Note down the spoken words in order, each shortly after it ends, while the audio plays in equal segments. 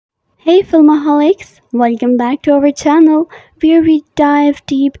Hey Filmaholics, welcome back to our channel where we dive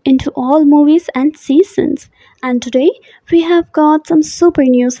deep into all movies and seasons. And today we have got some super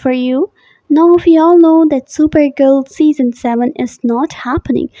news for you. Now we all know that Supergirl season 7 is not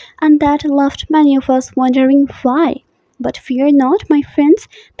happening and that left many of us wondering why. But fear not, my friends,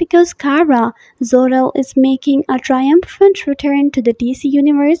 because Kara Zor-el is making a triumphant return to the DC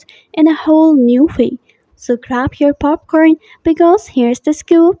universe in a whole new way. So grab your popcorn because here's the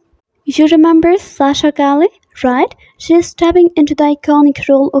scoop. You remember Sasha Calle, right? She is stepping into the iconic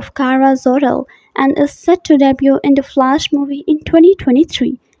role of Kara Zor-el and is set to debut in the Flash movie in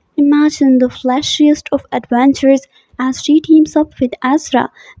 2023. Imagine the flashiest of adventures as she teams up with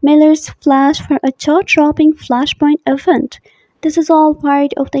Ezra Miller's Flash for a jaw-dropping Flashpoint event. This is all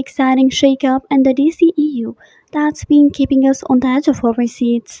part of the exciting shake-up in the DCEU that's been keeping us on the edge of our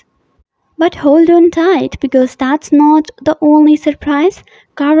seats. But hold on tight because that's not the only surprise.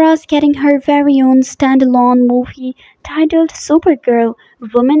 Kara's getting her very own standalone movie titled Supergirl,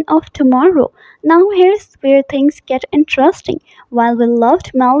 Woman of Tomorrow. Now here's where things get interesting. While we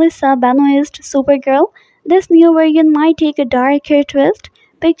loved Melissa Benoist's Supergirl, this new version might take a darker twist.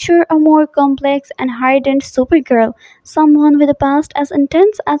 Picture a more complex and hardened Supergirl, someone with a past as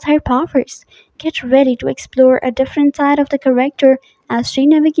intense as her powers. Get ready to explore a different side of the character as she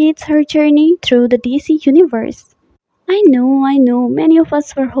navigates her journey through the DC universe. I know, many of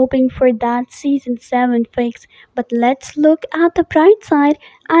us were hoping for that season 7 fix, but let's look at the bright side.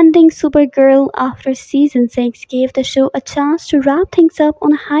 Ending Supergirl after season 6 gave the show a chance to wrap things up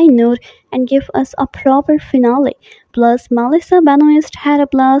on a high note and give us a proper finale. Plus, Melissa Benoist had a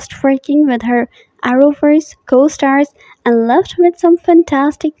blast working with her Arrowverse co stars and left with some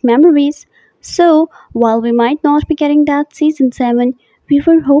fantastic memories. So, while we might not be getting that season 7, we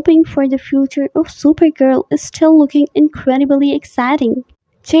were hoping for the future of Supergirl is still looking incredibly exciting.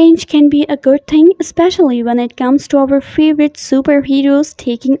 Change can be a good thing, especially when it comes to our favorite superheroes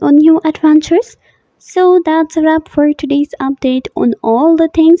taking on new adventures. So that's a wrap for today's update on all the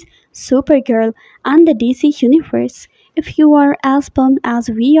things Supergirl and the DC Universe. If you are as pumped as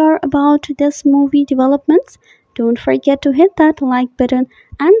we are about this movie developments, don't forget to hit that like button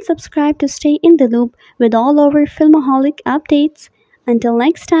and subscribe to stay in the loop with all our Filmaholic updates. Until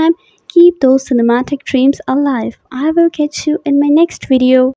next time, keep those cinematic dreams alive. I will catch you in my next video.